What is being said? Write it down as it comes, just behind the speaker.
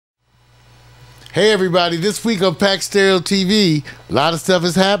Hey everybody, this week on Pack Stereo TV, a lot of stuff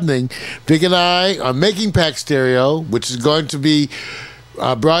is happening. Vic and I are making Pack Stereo, which is going to be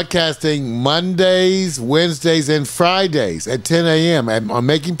broadcasting Mondays, Wednesdays, and Fridays at 10 a.m. On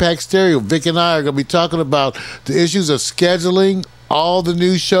Making Pack Stereo, Vic and I are going to be talking about the issues of scheduling, all the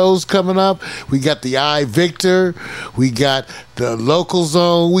new shows coming up. We got the iVictor, we got the Local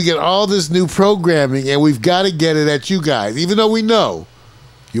Zone, we got all this new programming, and we've got to get it at you guys, even though we know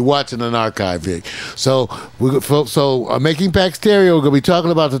you're watching an archive, Vic. So, Making Pack Stereo, we're going to be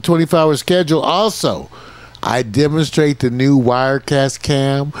talking about the 24-hour schedule. Also, I demonstrate the new Wirecast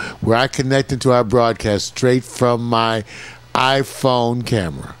cam where I connect into our broadcast straight from my iPhone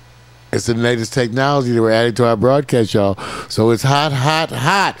camera. It's the latest technology that we're adding to our broadcast, y'all. So it's hot, hot,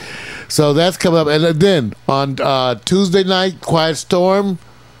 hot. So that's coming up. And then on Tuesday night, Quiet Storm.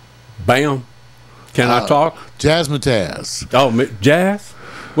 Bam. Can I talk? Jazzmatazz. Oh, Jazz?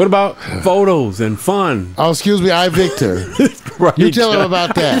 What about photos and fun? Oh, excuse me, iVictor. Right. You tell them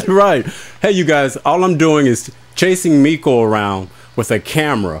about that. Right. Hey, you guys, all I'm doing is chasing Miko around with a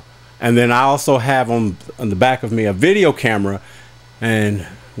camera. And then I also have on the back of me a video camera. And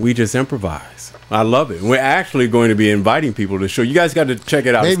we just improvise. I love it. We're actually going to be inviting people to the show. You guys got to check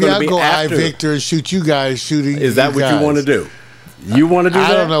it out. Maybe I'll go iVictor and shoot you guys shooting. Is that what you want to do? You want to do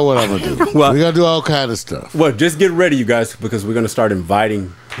that? I don't know what I'm going to do. Well, we're going to do all kind of stuff. Well, just get ready, you guys, because we're going to start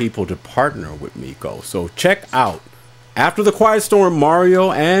inviting people to partner with Miko. So check out, after the Quiet Storm,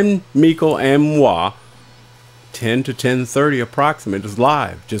 Mario and Miko and moi, 10 to 10:30 approximate is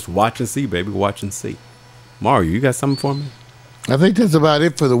live. Just watch and see, baby. Watch and see. Mario, you got something for me? I think that's about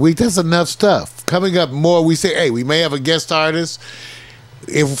it for the week. That's enough stuff. Coming up more, we say, hey, we may have a guest artist.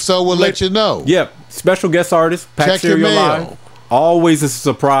 If so, we'll let you know. Yep. Special guest artist. Check your mail. Live. Always a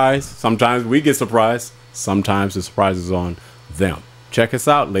surprise. Sometimes we get surprised. Sometimes the surprise is on them. Check us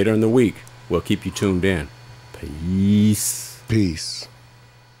out later in the week. We'll keep you tuned in. Peace. Peace.